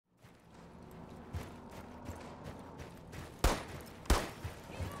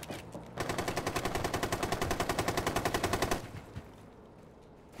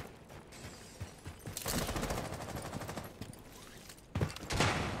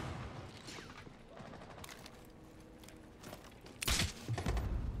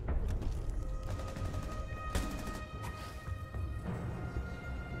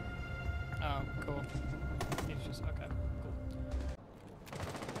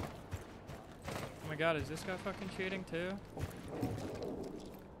god, is this guy fucking cheating too?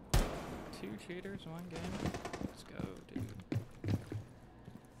 2 cheaters, 1 game? Let's go, dude.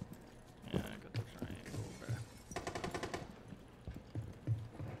 Yeah, I got the triangle, bruh.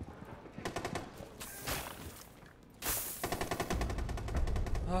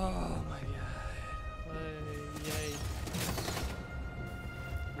 Oh my god. Yay.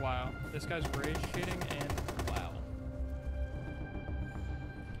 Wow. This guy's rage cheating and wow.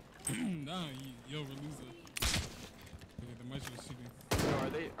 Nah, yo, we're loser. Okay, the maestro is cheating.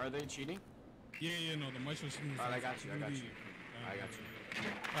 Yo, are they cheating? Yeah, no, the maestro is cheating. Alright, I got you. I got you.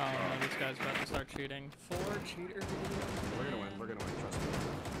 Oh no, this guy's about to start cheating. 4 cheaters. We're gonna win. We're gonna win. Trust me.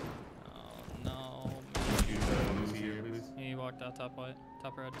 Oh no. He walked out top right.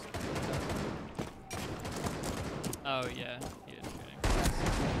 Top red. Oh yeah, he is cheating.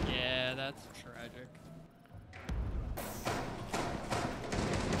 Yeah, that's tragic.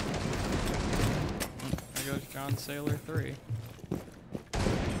 There goes John Sailor 3.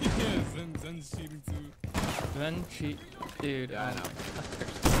 Yeah, Zen's cheating too. Zen cheat, dude. Yeah, I know.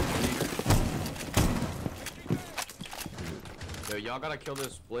 Yo, y'all gotta kill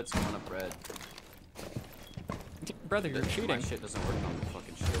this blitz coming up red. Brother, you're cheating. My shit doesn't work on the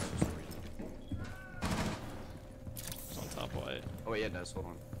fucking shit for some reason. It's on top white. Oh yeah, it does. Hold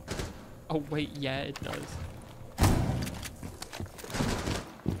on. Oh wait, yeah, it does.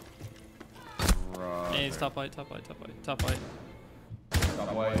 Right. Hey, it's top white, top white, top white, top white.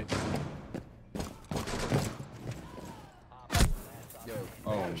 Top white. Yo.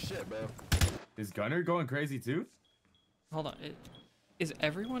 Oh shit, bro. Is Gunner going crazy too? Hold on, is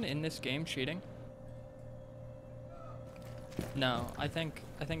everyone in this game cheating? No, I think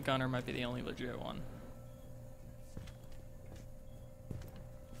Gunner might be the only legit one.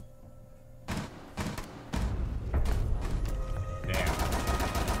 Damn.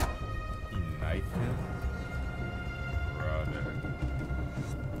 He knifed him? Brother.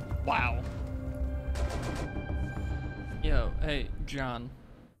 Wow. Yo, hey, John.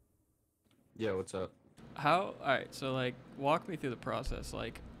 Yeah, what's up? Alright, so like walk me through the process,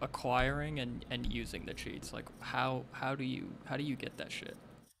 like acquiring and using the cheats. Like how do you get that shit?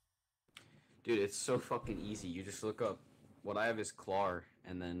 Dude, it's so fucking easy. You just look up what I have is Clar,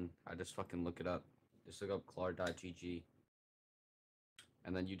 and then I just fucking look it up. Just look up clar.gg.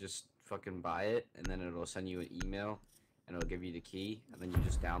 And then you just fucking buy it, and then it'll send you an email, and it'll give you the key, and then you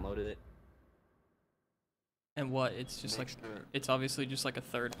just download it. And what? It's just like it's obviously just like a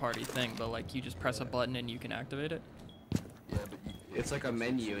third party thing, but like you just press a button and you can activate it. Yeah, but it's like a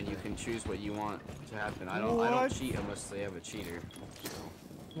menu, and you can choose what you want to happen. I don't cheat unless they have a cheater.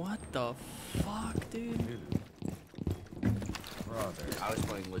 What the fuck, dude? Brother. I was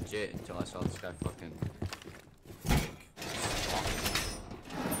playing legit until I saw this guy fucking.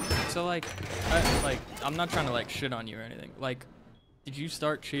 So like, I'm not trying to like shit on you or anything. Like, did you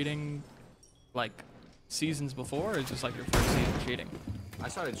start cheating, like, seasons before, or is this like your first season cheating? I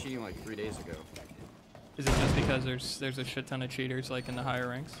started cheating like 3 days ago. Is it just because there's a shit ton of cheaters like in the higher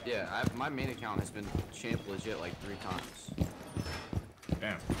ranks? Yeah, my main account has been champ legit like 3 times.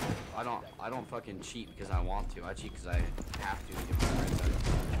 Damn. I don't fucking cheat because I want to. I cheat because I have to get my friends out.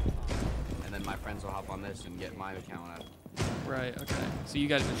 And then my friends will hop on this and get my account out. Right. Okay. So you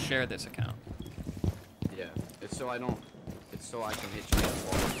guys just share this account. Yeah, it's so I can hit champ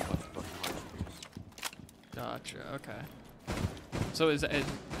while there's a bunch of fucking hard cheaters. Gotcha. Okay. So is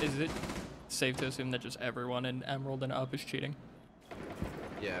it safe to assume that just everyone in Emerald and up is cheating?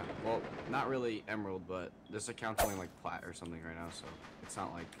 Yeah, well, not really Emerald, but this account's only like Plat or something right now, so it's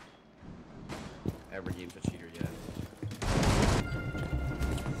not like every game's a cheater yet.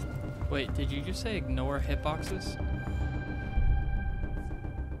 Wait, did you just say ignore hitboxes?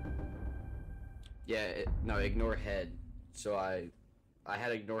 Yeah, no, ignore head. So I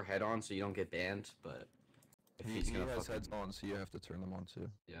had ignore head on so you don't get banned, but if He he's gonna has fucking... heads on, so you have to turn them on too.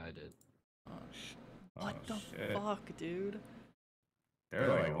 Yeah, I did. Oh what the fuck, dude? There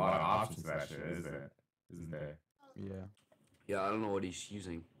are like a lot of options to that shit, isn't there? Yeah. Yeah, I don't know what he's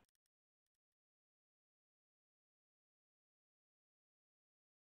using.